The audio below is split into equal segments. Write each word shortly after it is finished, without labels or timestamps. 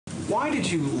Why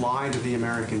did you lie to the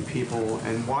American people,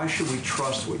 and why should we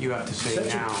trust what you have to say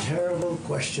now? Such a terrible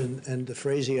question, and the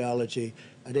phraseology.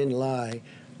 I didn't lie.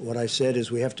 What I said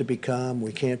is we have to be calm.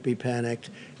 We can't be panicked.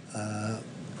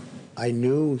 I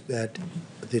knew that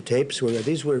the tapes were,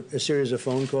 these were a series of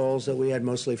phone calls that we had,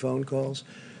 mostly phone calls.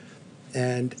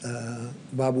 And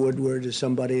Bob Woodward is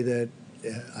somebody that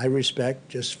I respect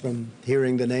just from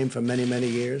hearing the name for many, many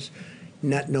years,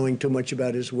 not knowing too much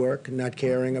about his work, not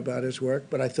caring about his work.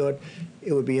 But I thought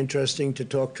it would be interesting to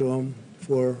talk to him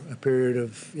for a period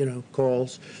of,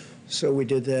 calls. So we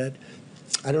did that.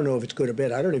 I don't know if it's good or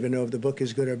bad. I don't even know if the book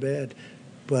is good or bad.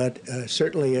 But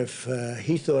certainly if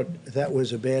he thought that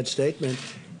was a bad statement,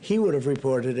 he would have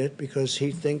reported it because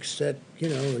he thinks that,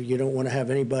 you don't want to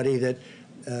have anybody that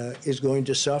is going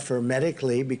to suffer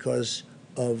medically because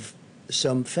of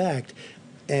some fact.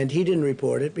 And he didn't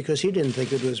report it because he didn't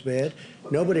think it was bad.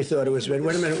 Nobody thought it was bad.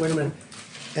 Wait a minute.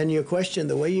 And your question,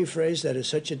 the way you phrase that is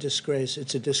such a disgrace.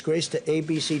 It's a disgrace to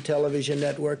ABC television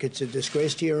network. It's a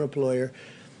disgrace to your employer.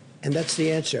 And that's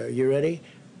the answer. You ready?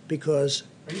 Because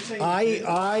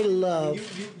I love.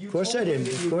 Of course I didn't.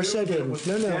 Of course I didn't. It was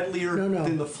deadlier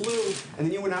than the flu, and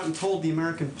then you went out and told the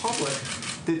American public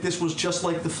that this was just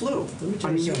like the flu. Let me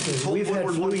tell you something. We've had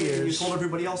flu years. And you told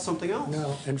everybody else something else.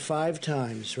 No, and 5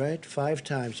 times, right? 5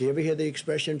 times. You ever hear the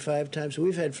expression 5 times?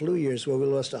 We've had flu years where we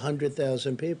lost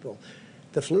 100,000 people.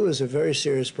 The flu is a very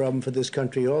serious problem for this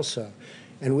country also,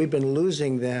 and we've been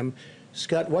losing them.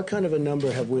 Scott, what kind of a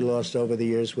number have we lost over the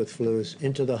years with flus?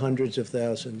 Into the hundreds of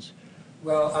thousands.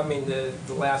 Well, I mean, the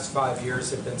last 5 years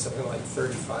have been something like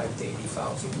 35 to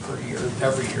 80,000 per year,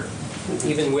 every year,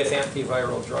 even with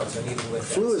antiviral drugs and even with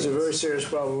flu is a very serious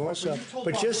problem also.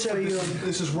 But just so you know,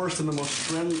 this is worse than the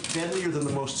most deadlier than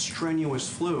the most strenuous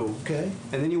flu. Okay.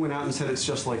 And then you went out and said it's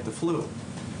just like the flu.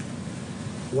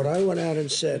 What I went out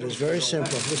and said is very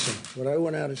simple. Listen, what I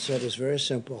went out and said is very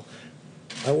simple.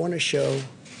 I want to show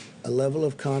a level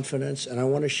of confidence, and I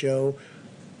want to show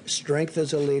strength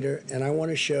as a leader, and I want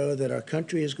to show that our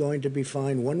country is going to be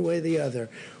fine one way or the other.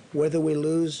 Whether we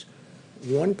lose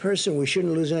one person, we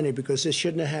shouldn't lose any because this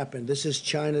shouldn't have happened. This is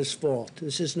China's fault.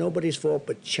 This is nobody's fault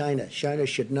but China. China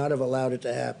should not have allowed it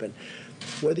to happen.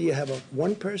 Whether you have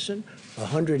one person,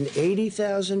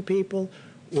 180,000 people,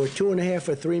 or 2.5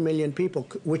 or 3 million people,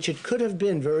 which it could have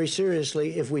been very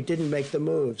seriously if we didn't make the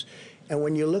moves. And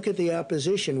when you look at the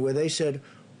opposition where they said,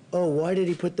 oh, why did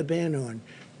he put the ban on?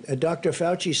 Dr.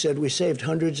 Fauci said we saved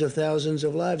hundreds of thousands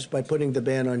of lives by putting the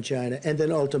ban on China and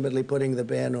then ultimately putting the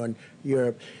ban on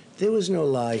Europe. There was no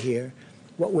lie here.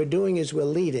 What we're doing is we're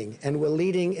leading, and we're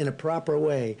leading in a proper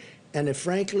way. And if,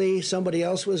 frankly, somebody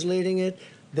else was leading it,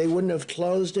 they wouldn't have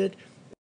closed it.